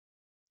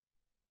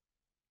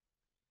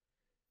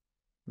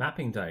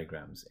Mapping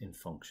diagrams in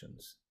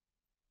functions.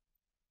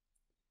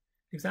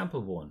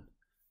 Example 1.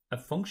 A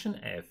function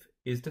f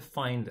is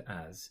defined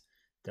as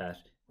that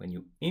when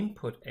you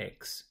input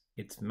x,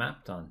 it's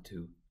mapped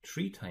onto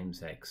 3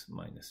 times x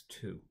minus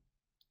 2.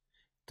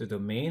 The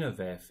domain of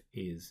f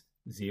is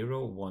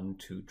 0, 1,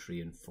 2, 3,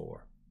 and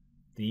 4.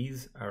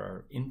 These are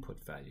our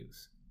input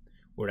values.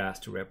 We're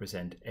asked to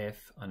represent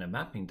f on a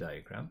mapping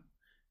diagram,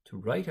 to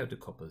write out the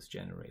couples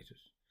generated,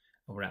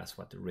 and we're asked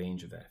what the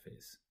range of f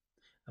is.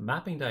 A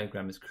mapping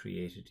diagram is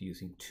created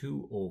using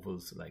 2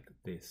 ovals like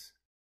this.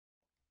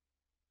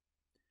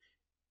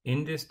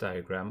 In this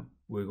diagram,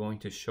 we're going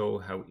to show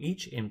how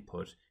each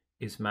input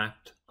is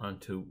mapped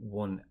onto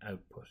one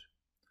output,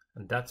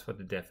 and that's what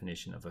the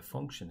definition of a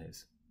function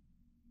is.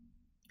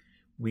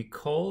 We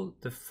call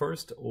the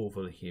first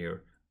oval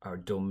here our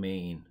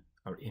domain,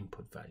 our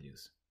input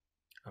values.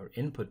 Our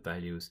input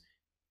values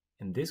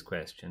in this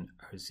question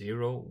are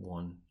 0,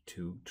 1,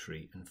 2,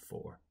 3, and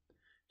 4.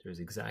 There's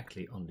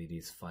exactly only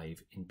these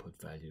 5 input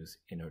values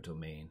in our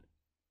domain.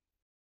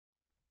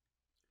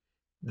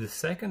 The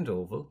second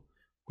oval,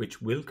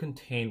 which will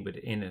contain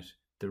within it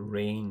the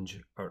range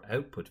or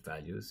output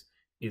values,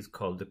 is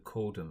called the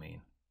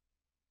codomain.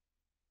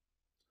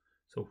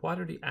 So what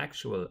are the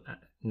actual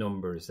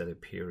numbers that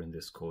appear in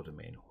this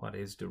codomain? What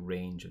is the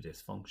range of this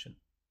function?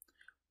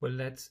 Well,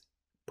 let's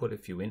put a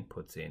few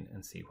inputs in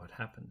and see what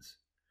happens.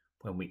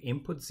 When we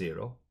input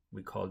 0,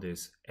 we call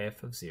this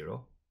f of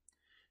 0.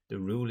 The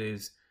rule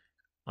is,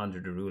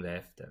 under the rule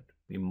f, that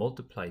we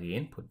multiply the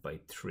input by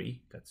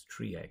 3, that's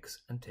 3x,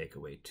 and take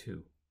away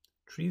 2.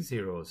 3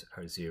 zeros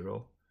are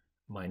 0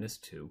 minus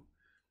 2,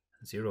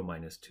 and 0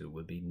 minus 2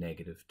 will be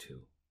negative 2.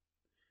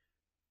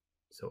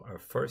 So our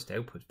first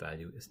output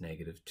value is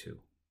negative 2.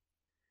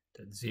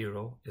 That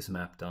 0 is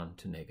mapped on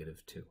to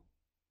negative 2.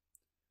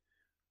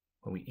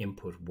 When we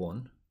input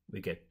 1, we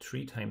get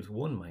 3 times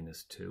 1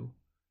 minus 2,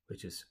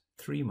 which is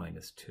 3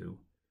 minus 2,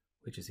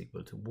 which is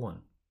equal to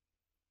 1.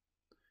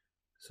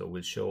 So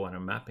we'll show on our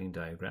mapping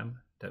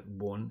diagram that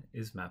 1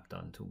 is mapped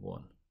onto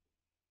 1.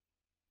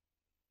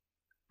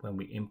 When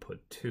we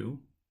input 2,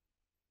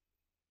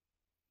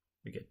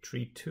 we get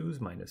 3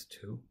 2's minus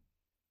 2,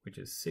 which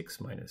is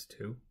 6 minus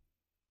 2,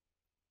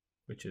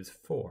 which is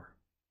 4.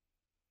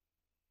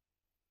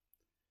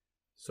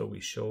 So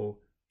we show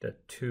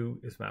that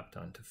 2 is mapped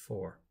onto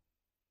 4.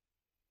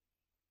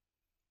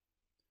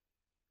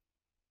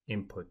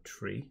 Input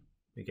 3,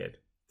 we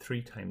get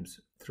 3 times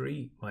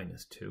 3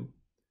 minus 2,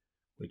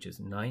 which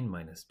is 9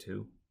 minus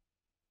 2,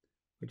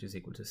 which is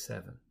equal to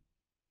 7.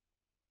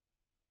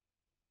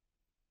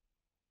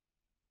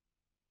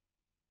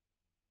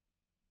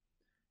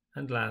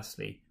 And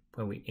lastly,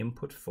 when we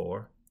input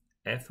 4,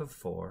 f of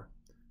 4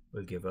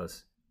 will give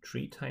us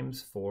 3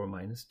 times 4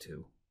 minus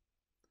 2,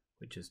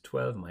 which is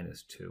 12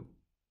 minus 2,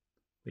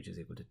 which is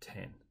equal to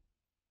 10.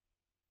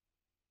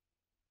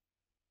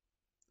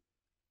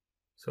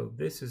 So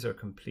this is our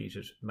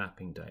completed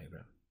mapping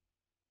diagram.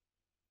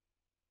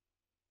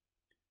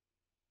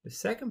 The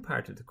second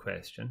part of the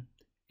question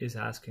is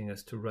asking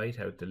us to write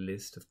out the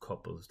list of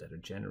couples that are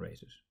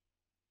generated.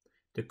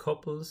 The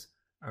couples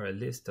are a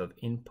list of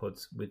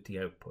inputs with the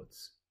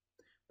outputs.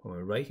 When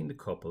we're writing the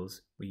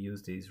couples, we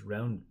use these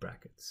round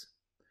brackets.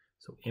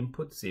 So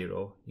input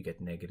 0, you get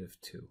negative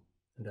 2,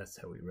 and that's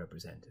how we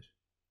represent it.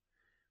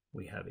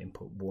 We have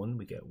input 1,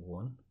 we get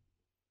 1.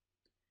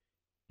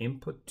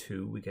 Input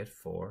 2, we get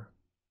 4.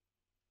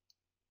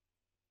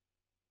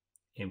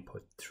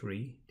 Input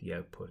 3, the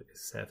output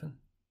is 7.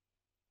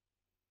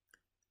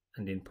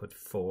 And input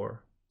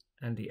 4,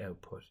 and the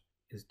output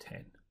is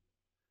 10.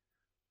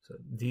 So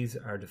these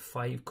are the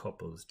 5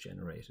 couples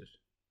generated.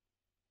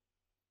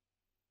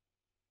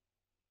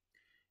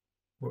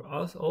 We're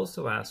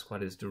also asked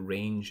what is the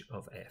range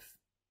of f.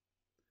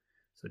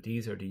 So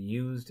these are the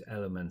used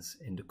elements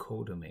in the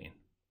codomain.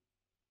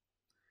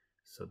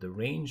 So the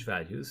range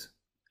values,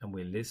 and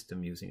we'll list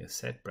them using a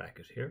set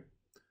bracket here,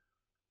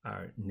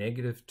 are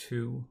negative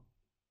 2,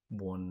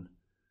 1,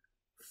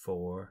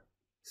 4,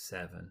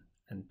 7,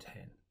 and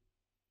 10.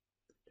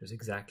 There's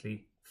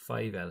exactly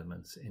 5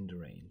 elements in the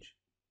range.